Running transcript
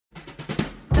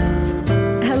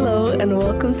and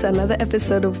welcome to another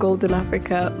episode of Golden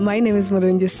Africa. My name is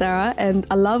Murunji Sarah, and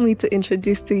allow me to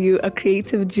introduce to you a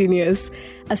creative genius,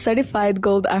 a certified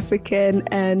Gold African,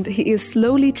 and he is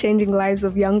slowly changing lives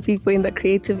of young people in the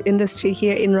creative industry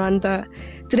here in Rwanda.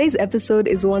 Today's episode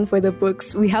is one for the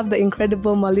books. We have the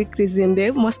incredible Malik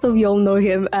Rizinde. Most of y'all know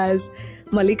him as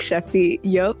Malik Shafi.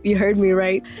 Yup, you heard me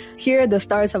right. Here, the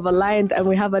stars have aligned and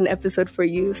we have an episode for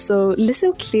you. So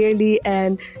listen clearly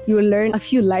and you will learn a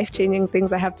few life-changing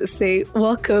things I have to say.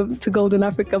 Welcome to Golden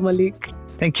Africa, Malik.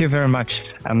 Thank you very much.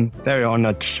 I'm very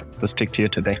honored to speak to you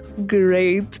today.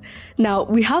 Great. Now,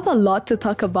 we have a lot to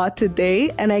talk about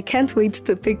today, and I can't wait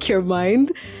to pick your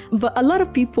mind. But a lot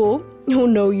of people who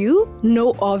know you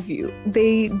know of you.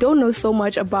 They don't know so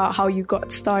much about how you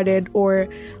got started or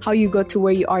how you got to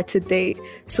where you are today.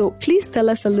 So please tell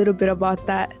us a little bit about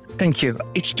that. Thank you.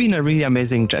 It's been a really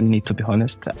amazing journey, to be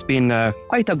honest. It's been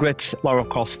quite a great roller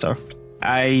coaster.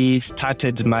 I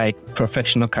started my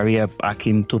professional career back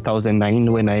in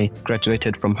 2009 when I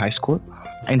graduated from high school.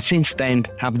 And since then,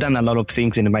 I've done a lot of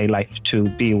things in my life to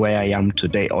be where I am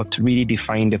today or to really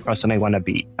define the person I want to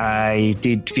be. I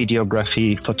did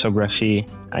videography, photography.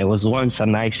 I was once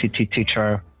an ICT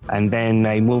teacher. And then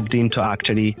I moved into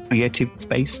actually creative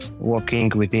space, working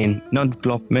within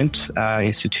non-development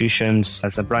institutions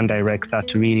as a brand director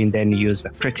to really then use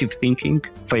creative thinking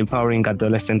for empowering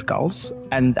adolescent girls.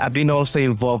 And I've been also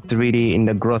involved really in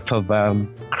the growth of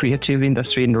creative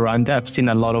industry in Rwanda. I've seen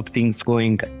a lot of things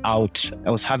going out.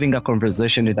 I was having a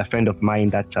conversation with a friend of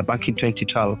mine that back in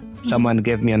 2012, someone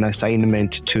gave me an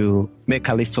assignment to make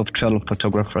a list of 12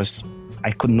 photographers. I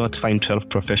could not find 12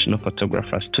 professional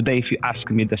photographers. Today, if you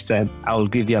ask me the same, I will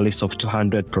give you a list of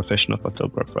 200 professional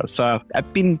photographers. So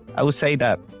I would say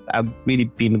that I've really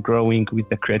been growing with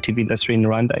the creative industry in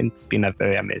Rwanda, and it's been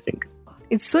very amazing.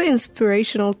 It's so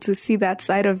inspirational to see that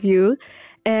side of you.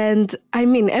 And I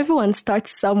mean, everyone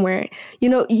starts somewhere. You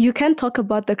know, you can't talk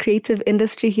about the creative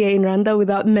industry here in Rwanda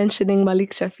without mentioning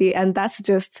Malik Shafi. And that's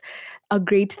just a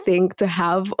great thing to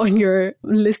have on your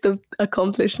list of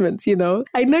accomplishments, you know.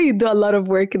 I know you do a lot of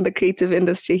work in the creative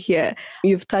industry here.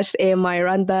 You've touched AMI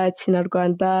Rwanda,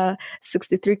 Kinyarwanda,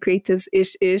 63 Creatives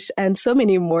Ish, and so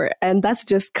many more. And that's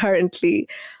just currently.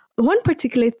 One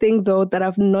particular thing, though, that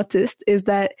I've noticed is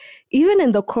that even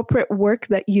in the corporate work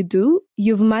that you do,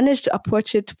 you've managed to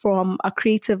approach it from a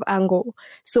creative angle.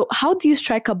 So how do you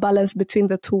strike a balance between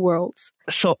the two worlds?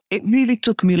 So it really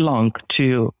took me long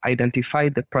to identify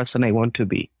the person I want to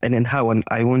be and then how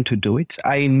I want to do it.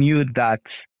 I knew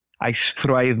that I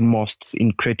thrive most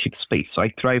in creative space. So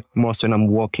I thrive most when I'm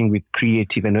working with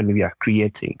creative and when we are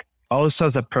creating. Also,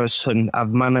 as a person,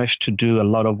 I've managed to do a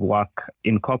lot of work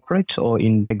in corporate or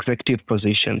in executive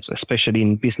positions, especially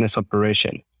in business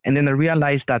operation. And then I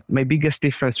realized that my biggest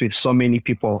difference with so many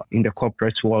people in the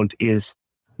corporate world is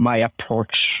my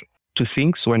approach to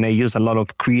things when I use a lot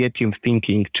of creative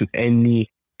thinking to any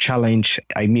challenge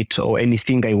I meet or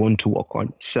anything I want to work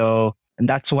on. So and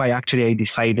that's why actually I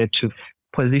decided to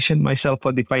position myself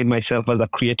or define myself as a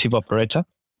creative operator.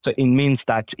 So it means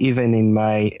that even in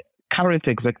my current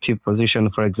executive position,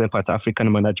 for example, at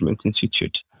African Management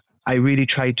Institute, I really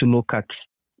try to look at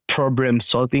problem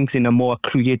solving in a more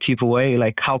creative way.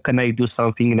 Like, how can I do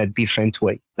something in a different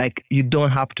way? Like, you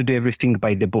don't have to do everything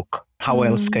by the book. How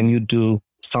else can you do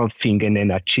something and then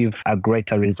achieve a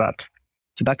greater result?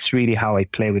 So that's really how I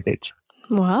play with it.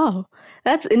 Wow.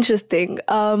 That's interesting.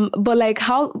 But like,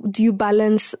 how do you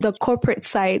balance the corporate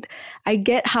side? I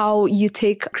get how you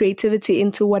take creativity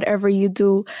into whatever you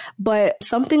do, but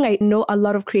something I know a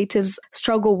lot of creatives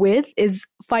struggle with is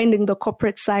finding the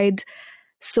corporate side.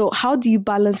 So how do you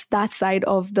balance that side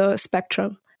of the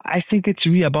spectrum? I think it's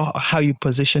really about how you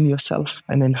position yourself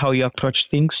and then how you approach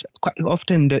things. Quite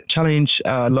often the challenge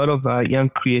a lot of young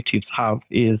creatives have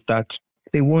is that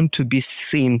they want to be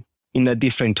seen in a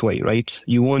different way, right?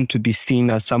 You want to be seen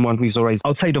as someone who is always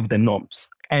outside of the norms.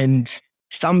 And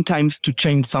sometimes to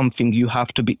change something, you have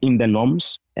to be in the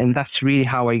norms. And that's really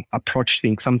how I approach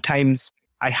things. Sometimes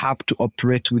I have to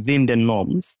operate within the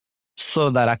norms so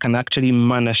that I can actually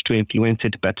manage to influence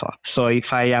it better. So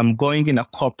if I am going in a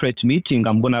corporate meeting,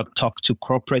 I'm going to talk to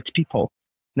corporate people,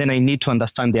 then I need to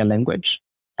understand their language.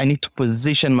 I need to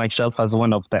position myself as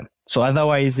one of them. So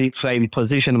otherwise, if I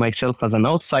position myself as an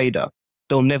outsider,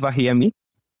 they'll never hear me,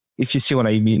 if you see what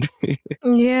I mean.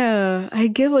 Yeah, I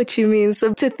get what you mean.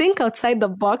 So to think outside the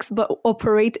box, but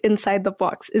operate inside the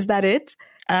box. Is that it?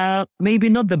 Maybe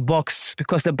not the box,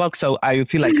 because the box, I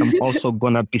feel like I'm also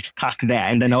going to be stuck there.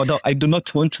 And then I do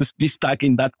not want to be stuck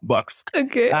in that box.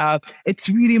 Okay. It's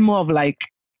really more of like,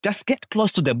 just get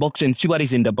close to the box and see what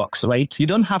is in the box, right? You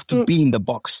don't have to be in the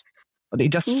box. They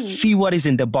just see what is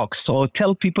in the box. So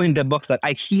tell people in the box that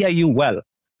I hear you well,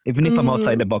 even if I'm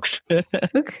outside the box.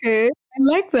 Okay, I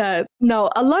like that. Now,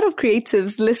 a lot of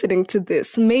creatives listening to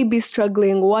this may be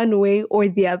struggling one way or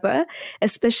the other,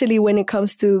 especially when it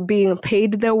comes to being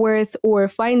paid their worth or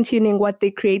fine-tuning what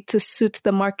they create to suit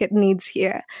the market needs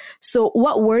here. So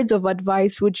what words of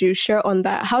advice would you share on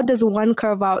that? How does one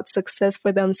carve out success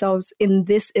for themselves in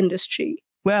this industry?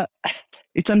 Well,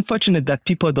 it's unfortunate that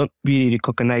people don't really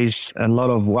recognize a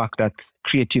lot of work that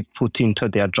creative put into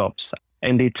their jobs.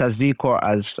 And it's as equal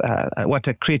as what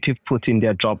a creative put in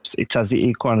their jobs. It's as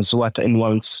equal as what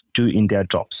anyone's do in their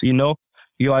jobs. You know,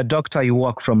 you're a doctor, you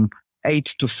work from 8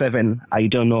 to 7. I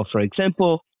don't know, for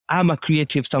example, I'm a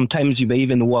creative. Sometimes you may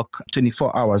even work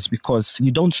 24 hours because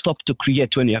you don't stop to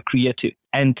create when you're creative.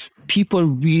 And people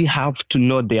really have to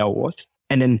know their worth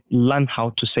and then learn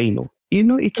how to say no. You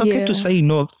know, it's okay to say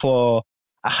no for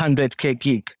 100K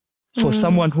gig for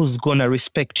someone who's going to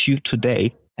respect you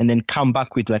today and then come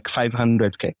back with like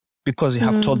 500K because you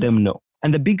have told them no.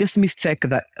 And the biggest mistake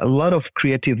that a lot of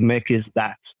creative make is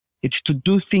that it's to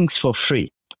do things for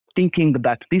free, thinking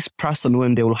that this person,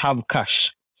 when they will have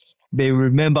cash, they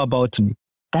remember about me.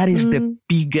 That is the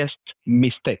biggest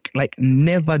mistake. Like,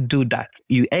 never do that.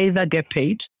 You either get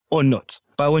paid or not.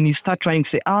 But when you start trying to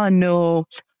say, no,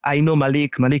 I know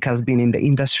Malik has been in the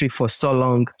industry for so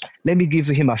long. Let me give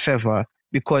him a favor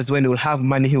because when he will have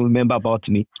money, he will remember about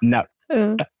me. No,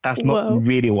 that's not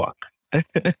really work.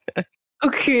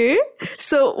 Okay.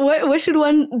 So what should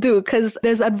one do? Because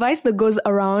there's advice that goes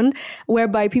around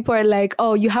whereby people are like,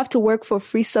 oh, you have to work for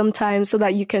free sometimes so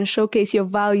that you can showcase your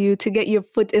value to get your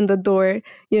foot in the door,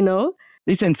 you know?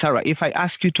 Listen, Sarah, if I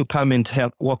ask you to come and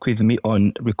help work with me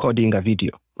on recording a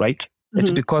video, right? It's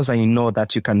because I know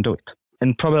that you can do it.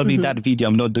 And probably that video,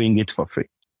 I'm not doing it for free.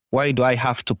 Why do I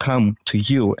have to come to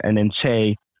you and then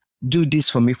say, do this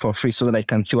for me for free so that I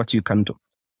can see what you can do?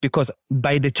 Because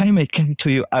by the time I came to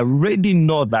you, I already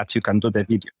know that you can do the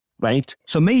video, right?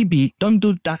 So maybe don't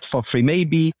do that for free.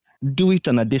 Maybe do it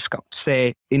on a discount.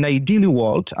 Say, in an ideal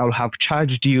world, I'll have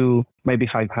charged you maybe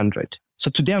 500.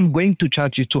 So today I'm going to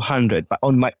charge you 200, but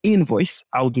on my invoice,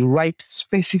 I would write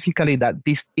specifically that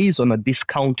this is on a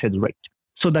discounted rate.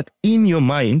 So that in your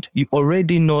mind, you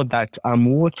already know that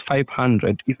I'm worth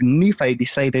 500, even if I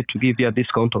decided to give you a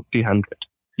discount of 300.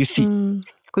 You see,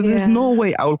 because there's no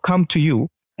way I will come to you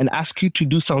and ask you to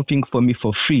do something for me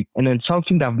for free, and then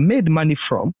something that I've made money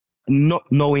from, not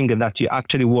knowing that you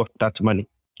actually worth that money.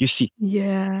 You see?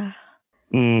 Yeah.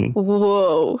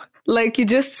 Whoa. Like you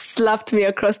just slapped me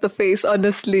across the face,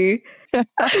 honestly.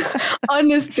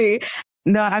 Honestly.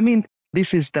 No, I mean,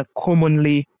 this is the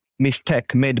commonly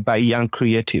mistake made by young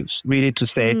creatives, really, to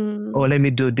say, oh, let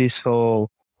me do this for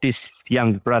this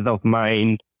young brother of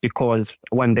mine because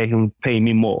one day he'll pay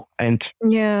me more. And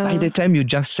by the time you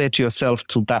just say to yourself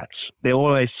to that, they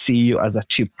always see you as a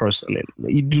cheap person. And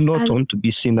you do not want to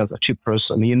be seen as a cheap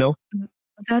person, you know?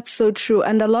 That's so true.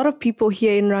 And a lot of people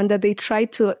here in Rwanda, they try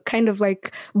to kind of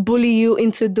like bully you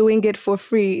into doing it for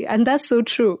free. And that's so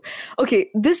true.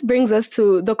 Okay, this brings us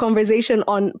to the conversation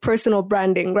on personal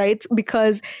branding, right?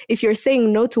 Because if you're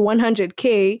saying no to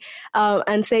 100K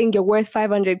and saying you're worth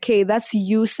 500K, that's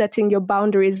you setting your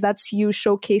boundaries. That's you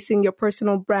showcasing your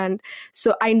personal brand.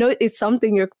 So I know it's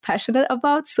something you're passionate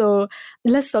about. So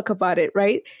let's talk about it,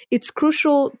 right? It's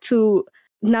crucial to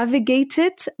navigate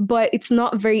it, but it's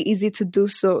not very easy to do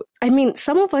so. I mean,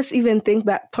 some of us even think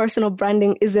that personal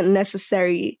branding isn't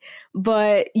necessary,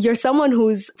 but you're someone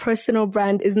whose personal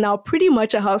brand is now pretty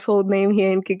much a household name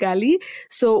here in Kigali.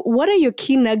 So what are your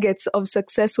key nuggets of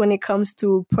success when it comes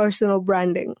to personal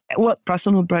branding? Well,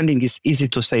 personal branding is easy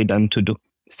to say than to do.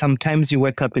 Sometimes you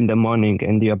wake up in the morning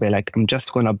and you'll be like, I'm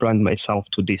just going to brand myself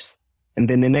to this. And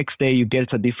then the next day you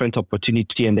get a different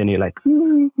opportunity and then you're like,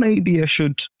 maybe I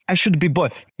should be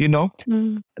both, you know?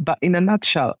 But in a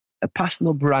nutshell, a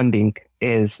personal branding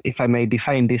is, if I may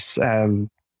define this in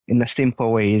a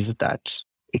simple way, is that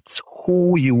it's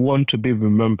who you want to be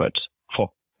remembered for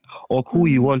or who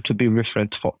you want to be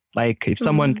referenced for. Like if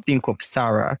someone think of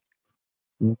Sarah,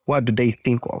 what do they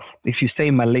think of? If you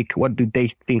say Malik, what do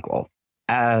they think of?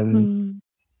 And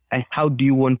how do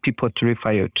you want people to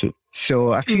refer you to?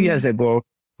 So a few years ago,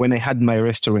 when I had my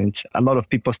restaurant, a lot of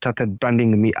people started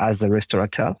branding me as a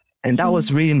restaurateur. And that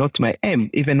was really not my aim.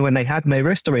 Even when I had my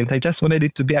restaurant, I just wanted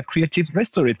it to be a creative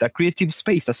restaurant, a creative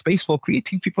space, a space for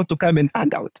creative people to come and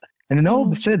hang out. And then all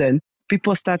of a sudden,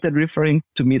 people started referring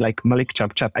to me like Malik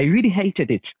Chap Chap. I really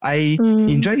hated it. I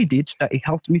enjoyed it, that it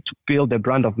helped me to build the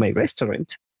brand of my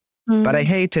restaurant. But I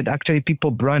hated actually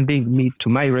people branding me to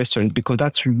my restaurant because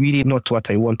that's really not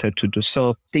what I wanted to do.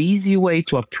 So the easy way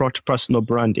to approach personal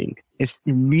branding is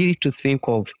really to think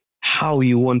of how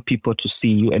you want people to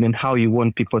see you and then how you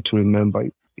want people to remember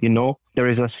you. You know, there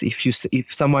is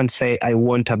if someone say, I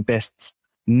want a best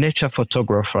nature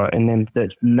photographer, and then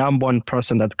the number one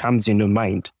person that comes in your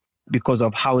mind because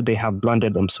of how they have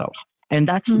branded themselves. And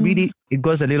that's really, it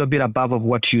goes a little bit above of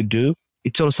what you do.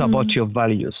 It's also about your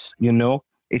values, you know,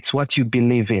 it's what you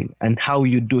believe in and how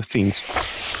you do things.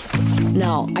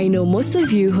 Now, I know most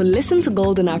of you who listen to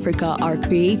Golden Africa are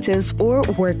creatives or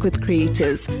work with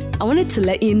creatives. I wanted to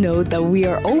let you know that we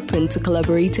are open to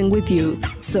collaborating with you.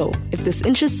 So, if this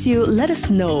interests you, let us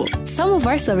know. Some of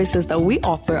our services that we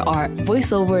offer are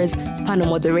voiceovers, panel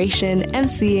moderation,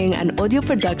 MCing, and audio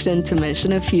production, to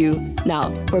mention a few.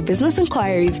 Now, for business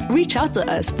inquiries, reach out to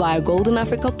us via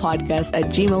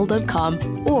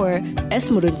goldenafricapodcast@gmail.com or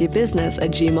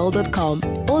esmurunjibusiness@gmail.com.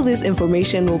 All this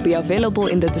information will be available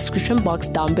in the description box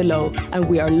down below, and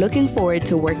we are looking forward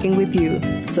to working with you.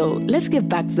 So let's get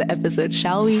back to the episode,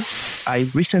 shall we? I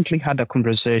recently had a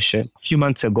conversation a few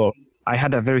months ago. I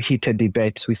had a very heated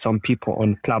debate with some people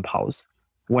on Clubhouse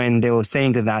when they were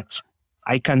saying that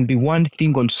I can be one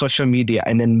thing on social media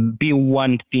and then be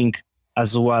one thing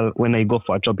as well when I go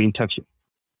for a job interview.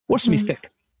 What's the mistake,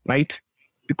 right?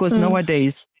 Because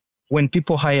nowadays, when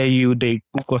people hire you, they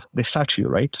search you,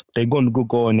 right? They go on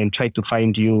Google and then try to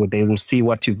find you. They will see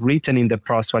what you've written in the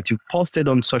past, what you've posted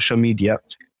on social media.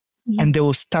 And they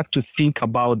will start to think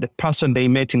about the person they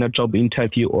met in a job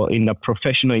interview or in a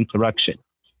professional interaction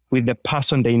with the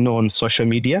person they know on social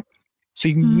media. So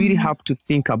you really have to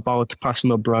think about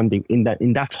personal branding in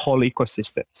that whole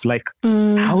ecosystem. It's like,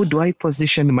 how do I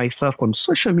position myself on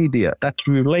social media that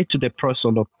relate to the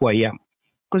person of who I am?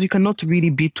 Because you cannot really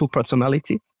be two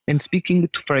personality. And speaking,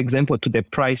 for example, to the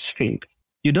price thing,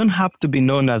 you don't have to be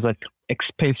known as an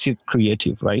expensive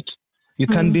creative, right? You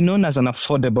can be known as an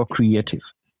affordable creative.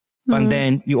 But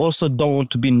then you also don't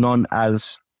want to be known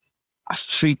as a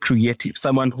free creative,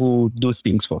 someone who do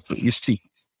things for free. You see,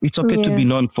 it's okay to be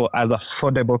known as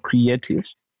affordable creative,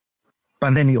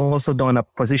 but then you also don't want to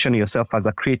position yourself as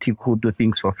a creative who do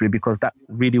things for free, because that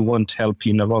really won't help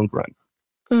you in the long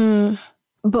run.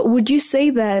 But would you say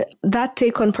that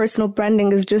take on personal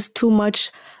branding is just too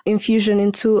much infusion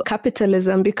into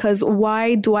capitalism? Because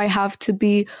why do I have to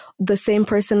be the same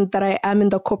person that I am in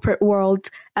the corporate world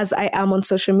as I am on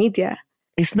social media?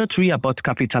 It's not really about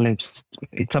capitalism.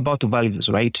 It's about values,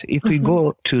 right? If we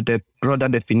go to the broader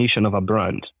definition of a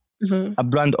brand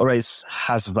always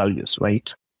has values,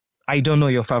 right? I don't know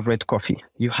your favorite coffee.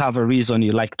 You have a reason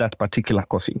you like that particular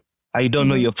coffee. I don't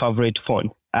know your favorite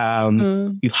phone.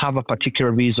 You have a particular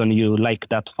reason you like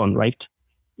that phone, right?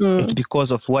 It's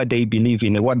because of what they believe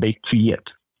in and what they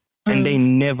create. And they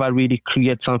never really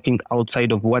create something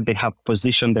outside of what they have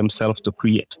positioned themselves to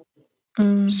create.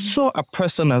 So a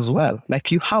person as well,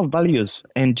 like you have values,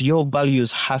 and your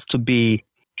values has to be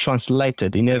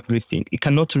translated in everything. It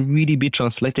cannot really be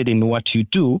translated in what you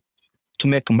do to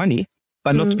make money,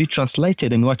 but not be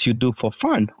translated in what you do for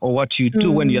fun or what you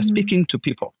do when you're speaking to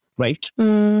people. Right?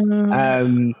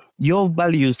 Your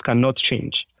values cannot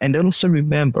change. And then also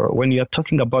remember, when you're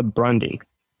talking about branding,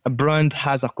 a brand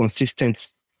has a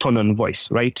consistent tone and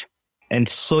voice, right? And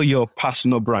so your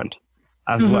personal brand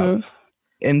as well.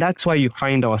 And that's why you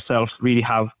find ourselves really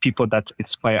have people that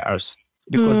inspire us,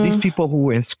 because these people who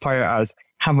inspire us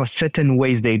have a certain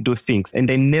ways they do things and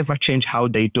they never change how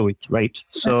they do it, right?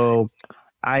 So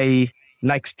I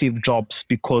like Steve Jobs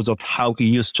because of how he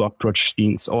used to approach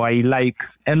things, or I like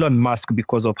Elon Musk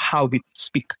because of how he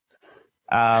speaks.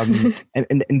 And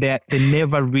they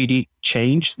never really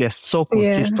change. They're so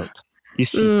consistent. You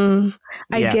see.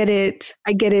 I get it.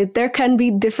 There can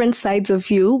be different sides of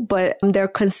you, but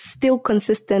they're still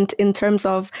consistent in terms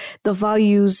of the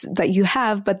values that you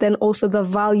have, but then also the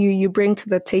value you bring to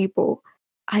the table.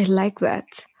 I like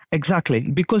that. Exactly.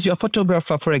 Because you're a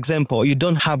photographer, for example, you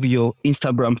don't have your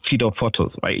Instagram feed of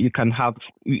photos, right? You can have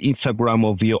Instagram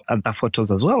of your other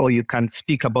photos as well, or you can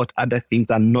speak about other things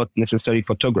and not necessarily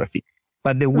photography.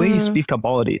 But the way you speak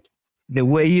about it, the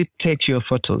way you take your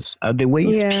photos, the way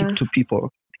you speak to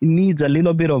people, it needs a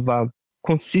little bit of a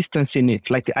consistency in it.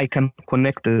 Like I can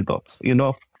connect the dots, you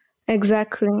know?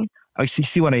 Exactly. I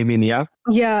see what I mean, yeah?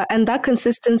 Yeah, and that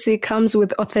consistency comes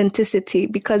with authenticity,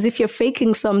 because if you're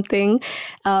faking something,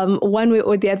 one way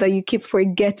or the other, you keep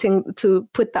forgetting to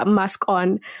put that mask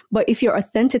on. But if you're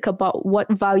authentic about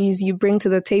what values you bring to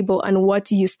the table and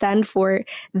what you stand for,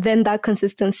 then that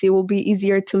consistency will be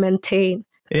easier to maintain.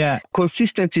 Yeah,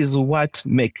 consistency is what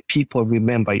make people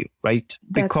remember you, right?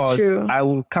 That's because true. I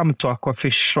will come to a coffee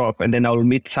shop and then I will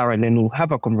meet Sarah and then we'll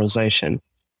have a conversation.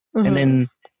 And then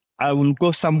I will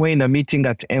go somewhere in a meeting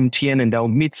at MTN and I'll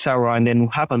meet Sarah and then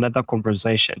we'll have another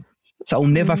conversation. So I'll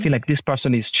never feel like this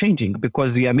person is changing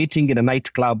because we are meeting in a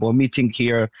nightclub or meeting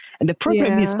here. And the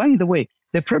problem is, by the way,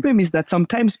 the problem is that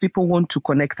sometimes people want to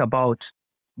connect about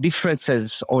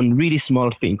differences on really small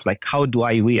things, like how do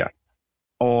I wear?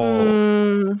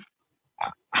 Or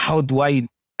how do I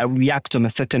react on a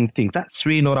certain thing? That's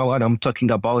really not what I'm talking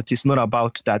about. It's not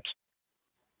about that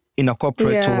in a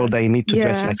corporate world, I need to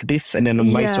dress like this. And then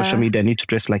on my social media, I need to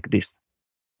dress like this.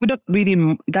 It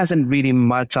doesn't really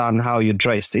matter on how you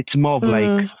dress. It's more of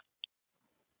like,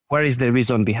 where is the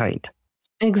reason behind?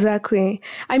 Exactly.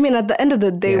 I mean, at the end of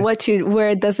the day, what you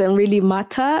wear doesn't really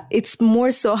matter. It's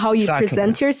more so how you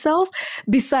present yourself.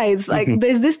 Besides, like,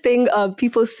 there's this thing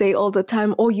people say all the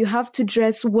time, oh, you have to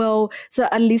dress well so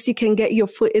at least you can get your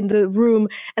foot in the room.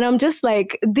 And I'm just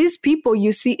like, these people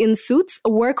you see in suits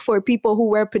work for people who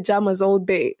wear pajamas all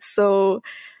day. So,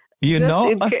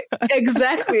 exactly.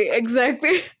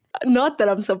 Not that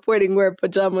I'm supporting wear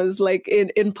pajamas like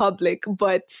in public,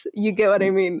 but you get what I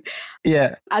mean.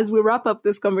 Yeah. As we wrap up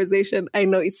this conversation, I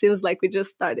know it seems like we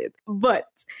just started, but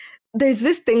there's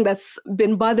this thing that's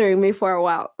been bothering me for a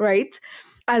while, right?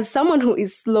 As someone who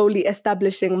is slowly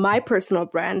establishing my personal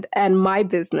brand and my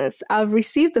business, I've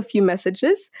received a few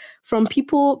messages from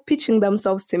people pitching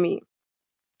themselves to me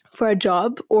for a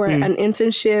job or an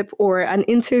internship or an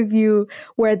interview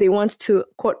where they want to,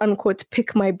 quote unquote,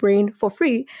 pick my brain for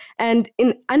free. And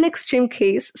in an extreme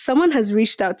case, someone has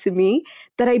reached out to me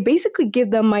that I basically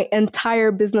give them my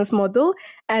entire business model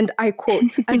and I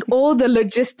quote, and all the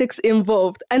logistics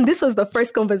involved. And this was the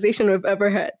first conversation we've ever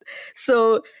had.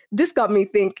 So this got me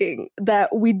thinking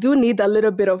that we do need a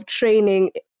little bit of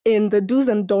training in the do's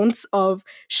and don'ts of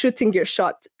shooting your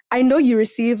shot. I know you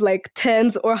receive like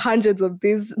tens or hundreds of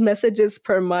these messages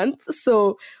per month.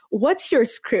 So what's your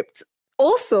script?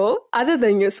 Also, other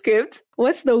than your script,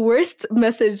 what's the worst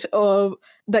message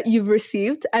that you've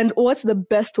received? And what's the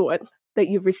best one that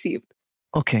you've received?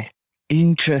 Okay,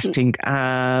 interesting.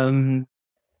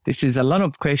 This is a lot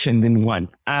of questions in one.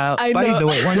 By the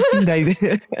way,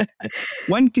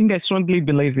 one thing I strongly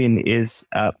believe in is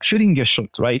shooting your shot,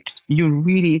 right? You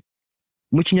really...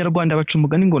 I really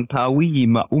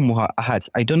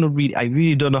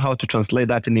don't know how to translate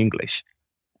that in English.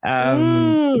 Ahad,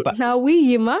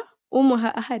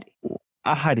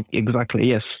 exactly,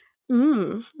 yes.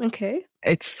 Okay.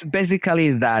 It's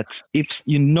basically that if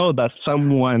you know that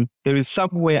there is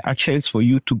somewhere a chance for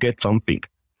you to get something,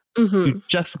 you're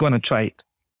just going to try it.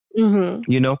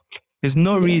 You know, there's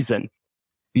no reason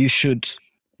you should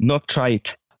not try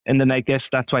it. And then I guess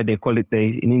that's why they call it,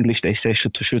 in English, they say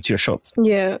to shoot your shots.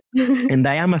 Yeah. And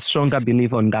I am a stronger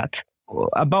believer on that.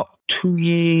 About 3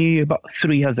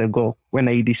 years ago, when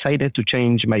I decided to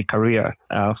change my career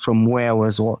from where I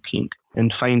was working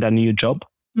and find a new job,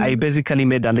 I basically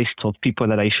made a list of people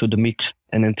that I should meet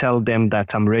and then tell them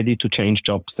that I'm ready to change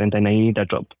jobs and then I need a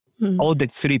job. All the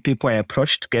 3 people I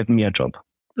approached gave me a job.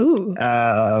 Ooh.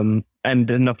 And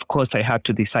then, of course, I had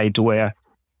to decide where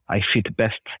I fit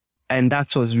best. And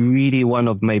that was really one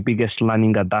of my biggest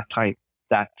learning at that time,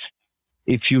 that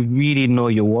if you really know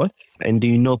your worth and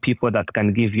you know people that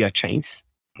can give you a chance,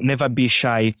 never be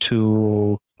shy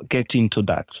to get into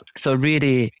that. So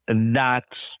really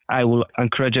that I will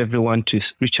encourage everyone to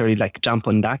literally like jump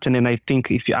on that. And then I think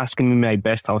if you're asking me my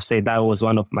best, I'll say that was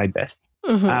one of my best.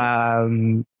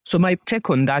 So my take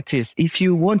on that is if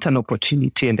you want an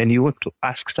opportunity and then you want to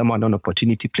ask someone an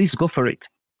opportunity, please go for it.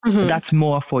 That's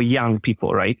more for young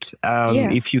people, right?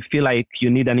 If you feel like you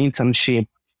need an internship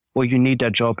or you need a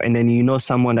job and then you know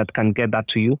someone that can get that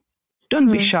to you,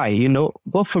 don't be shy,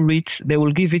 go for it. They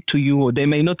will give it to you or they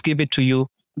may not give it to you.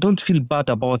 Don't feel bad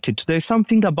about it. There's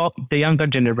something about the younger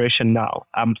generation now.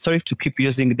 I'm sorry to keep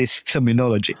using this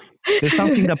terminology. There's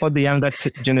something about the younger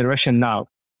generation now.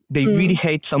 They really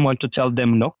hate someone to tell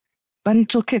them no, but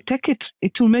it's okay. Take it.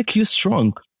 It will make you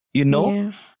strong,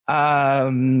 Yeah.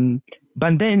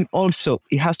 But then also,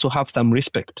 it has to have some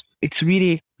respect. It's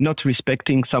really not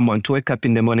respecting someone to wake up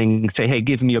in the morning and say, hey,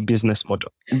 give me your business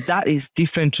model. That is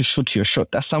different to shoot your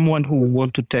shot. That's someone who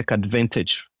want to take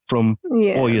advantage from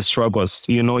all your struggles.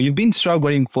 You've been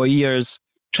struggling for years,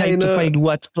 trying to find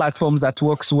what platforms that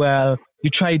works well. You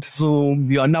tried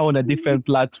Zoom. You are now on a different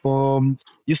platform.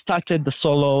 You started the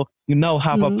solo. You now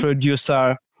have a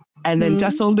producer. And then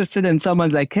just all of a sudden,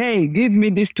 someone's like, hey, give me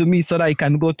this to me so that I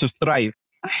can go to Strive.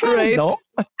 Right. No.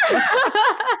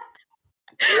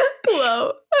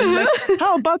 Wow. Like,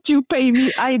 how about you pay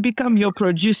me? I become your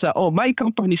producer. Or my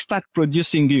company start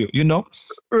producing you,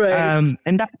 Right.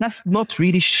 And that's not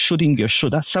really shooting your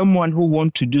shot. That's someone who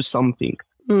wants to do something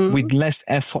with less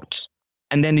effort.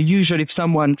 And then usually if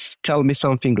someone tells me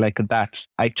something like that,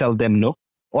 I tell them no.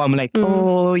 Or I'm like,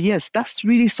 oh, yes, that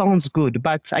really sounds good.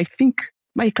 But I think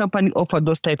my company offers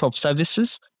those type of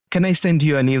services. Can I send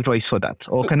you an invoice for that?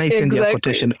 Or can I send you a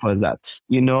quotation for that?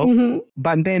 You know? Mm-hmm.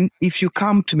 But then if you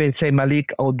come to me and say,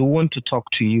 Malik, I would want to talk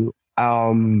to you.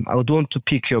 I would want to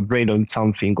pick your brain on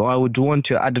something, or I would want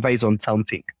your advice on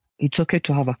something. It's okay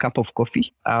to have a cup of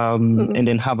coffee and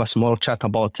then have a small chat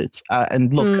about it.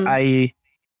 And look, I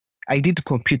did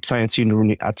computer science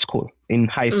at school, in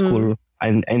high school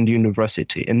and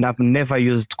university, and I've never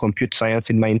used computer science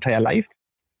in my entire life.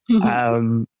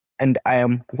 And I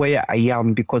am where I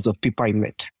am because of people I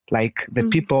met, like the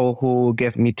people who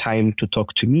gave me time to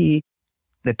talk to me,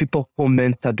 the people who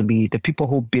mentored me, the people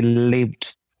who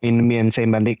believed in me and say,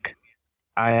 Malik,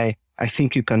 I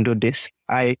think you can do this.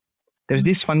 There's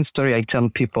this fun story I tell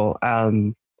people.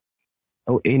 In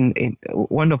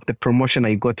one of the promotion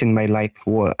I got in my life,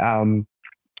 I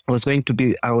was going to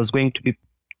be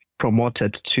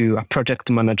promoted to a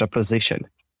project manager position.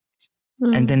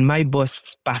 And then my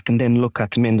boss back and then looked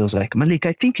at me and was like, Malik,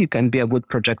 I think you can be a good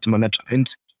project manager, and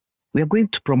we are going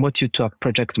to promote you to a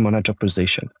project manager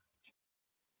position.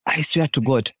 I swear to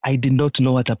God, I did not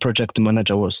know what a project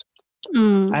manager was.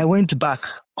 I went back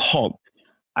home.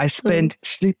 I spent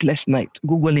sleepless night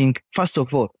Googling, first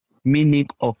of all, meaning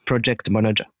of project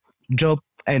manager, job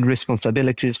and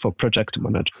responsibilities for project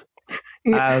manager.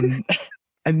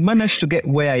 I managed to get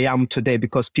where I am today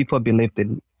because people believed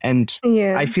in me. And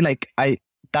I feel like I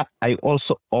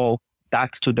also owe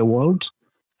that to the world.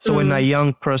 So when a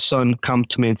young person come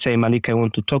to me and say, Malik, I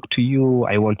want to talk to you,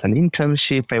 I want an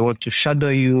internship, I want to shadow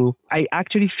you, I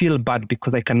actually feel bad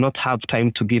because I cannot have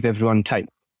time to give everyone time.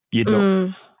 You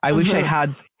know, I wish I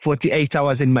had 48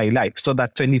 hours in my life so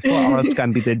that 24 hours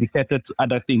can be dedicated to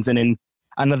other things, and then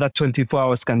another 24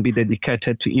 hours can be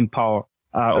dedicated to empower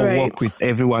or work with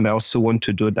everyone else who want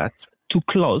to do that. To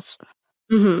close,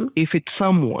 if it's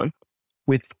someone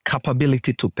with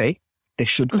capability to pay, they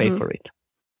should pay for it.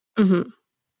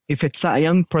 If it's a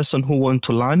young person who wants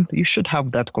to learn, you should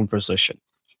have that conversation.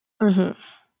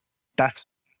 That's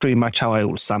pretty much how I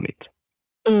will sum it.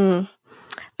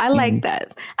 I like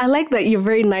that. I like that you're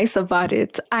very nice about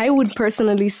it. I would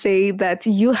personally say that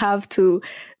you have to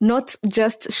not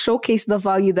just showcase the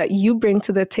value that you bring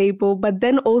to the table, but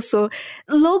then also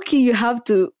low-key, you have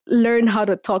to learn how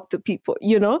to talk to people.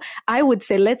 You know, I would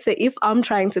say, let's say if I'm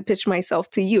trying to pitch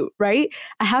myself to you, right?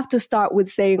 I have to start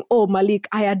with saying, oh, Malik,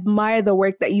 I admire the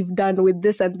work that you've done with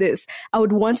this and this. I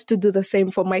would want to do the same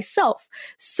for myself.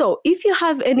 So if you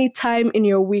have any time in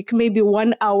your week, maybe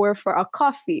 1 hour for a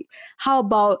coffee, how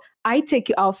about I take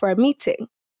you out for a meeting?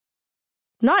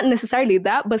 Not necessarily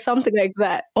that, but something like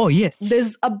that. Oh, yes.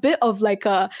 There's a bit of like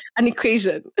an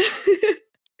equation.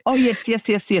 Oh, yes.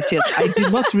 I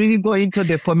did not really go into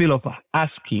the formula of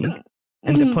asking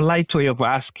and the polite way of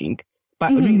asking,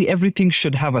 but really everything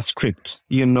should have a script,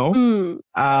 you know?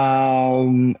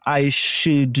 I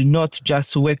should not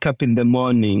just wake up in the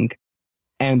morning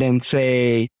and then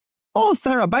say, oh,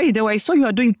 Sarah, by the way, I saw you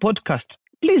are doing podcast.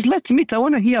 Please, let's meet. I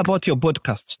want to hear about your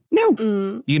podcast.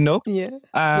 No, you know?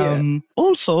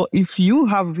 Also, if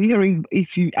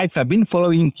I've been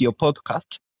following your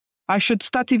podcast, I should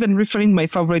start even referring my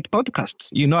favorite podcasts.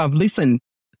 You know, I've listened.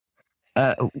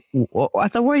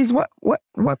 Otherwise,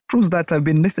 what proves that I've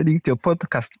been listening to your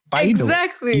podcast? By the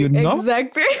way, you know?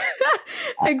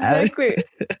 Exactly.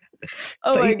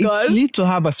 Oh so my God. It needs to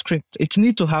have a script. It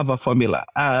needs to have a formula.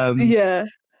 I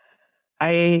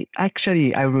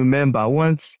remember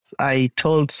once I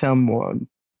told someone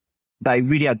that I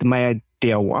really admired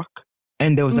their work,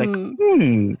 and they was like,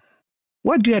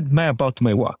 what do you admire about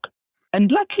my work? And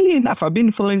luckily enough, I've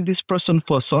been following this person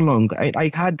for so long.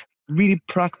 I had really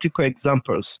practical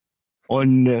examples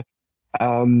on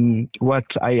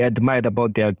what I admired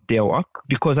about their work,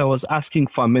 because I was asking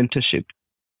for a mentorship.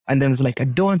 And then it's like, I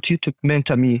don't want you to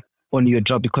mentor me on your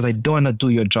job because I don't want to do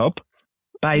your job.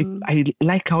 But I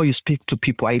like how you speak to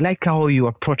people. I like how you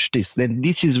approach this. Then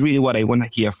this is really what I want to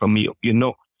hear from you. You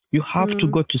know, you have to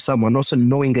go to someone also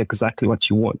knowing exactly what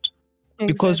you want.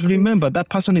 Because remember, that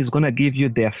person is going to give you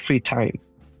their free time.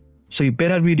 So you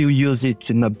better really use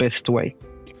it in the best way.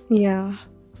 Yeah.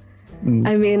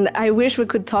 I mean, I wish we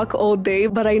could talk all day,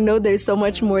 but I know there's so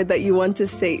much more that you want to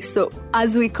say. So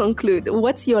as we conclude,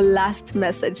 what's your last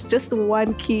message? Just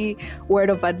one key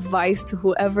word of advice to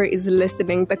whoever is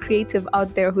listening, the creative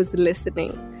out there who's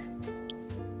listening.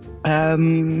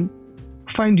 Find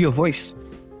your voice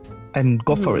and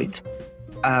go for it.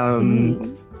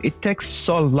 It takes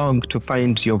so long to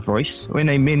find your voice. When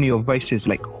I mean your voice is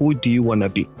like, who do you want to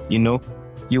be? You know,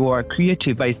 you are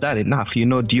creative. Is that enough? You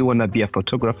know, do you want to be a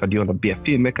photographer? Do you want to be a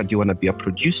filmmaker? Do you want to be a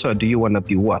producer? Do you want to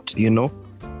be what? You know,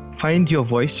 find your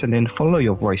voice and then follow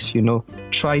your voice,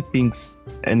 try things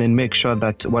and then make sure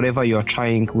that whatever you're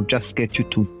trying will just get you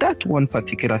to that one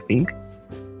particular thing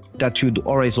that you'd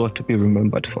always want to be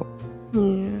remembered for.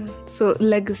 Yeah. So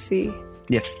legacy.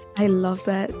 Yes. I love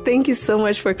that. Thank you so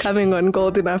much for coming on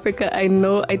Gold in Africa. I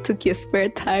know I took your spare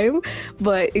time,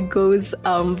 but it goes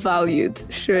valued,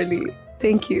 surely.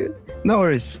 Thank you. No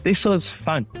worries. This was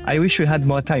fun. I wish we had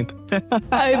more time.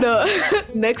 I know.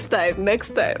 Next time.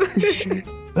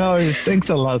 No worries. Thanks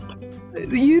a lot.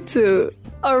 You too.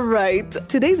 All right.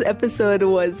 Today's episode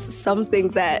was something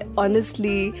that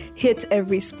honestly hit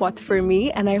every spot for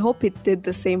me, and I hope it did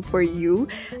the same for you.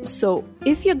 So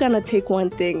if you're going to take one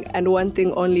thing and one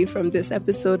thing only from this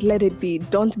episode, let it be,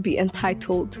 don't be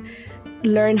entitled.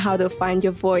 Learn how to find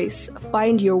your voice,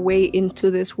 find your way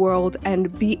into this world,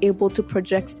 and be able to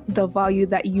project the value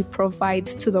that you provide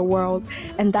to the world.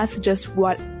 And that's just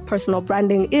what personal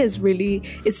branding is, really.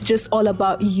 It's just all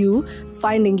about you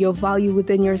finding your value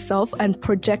within yourself and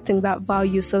projecting that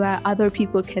value so that other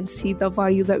people can see the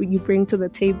value that you bring to the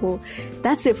table.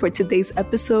 That's it for today's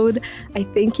episode. I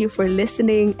thank you for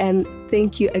listening, and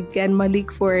thank you again,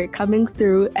 Malik, for coming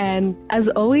through. And as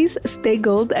always, stay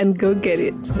gold and go get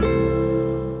it.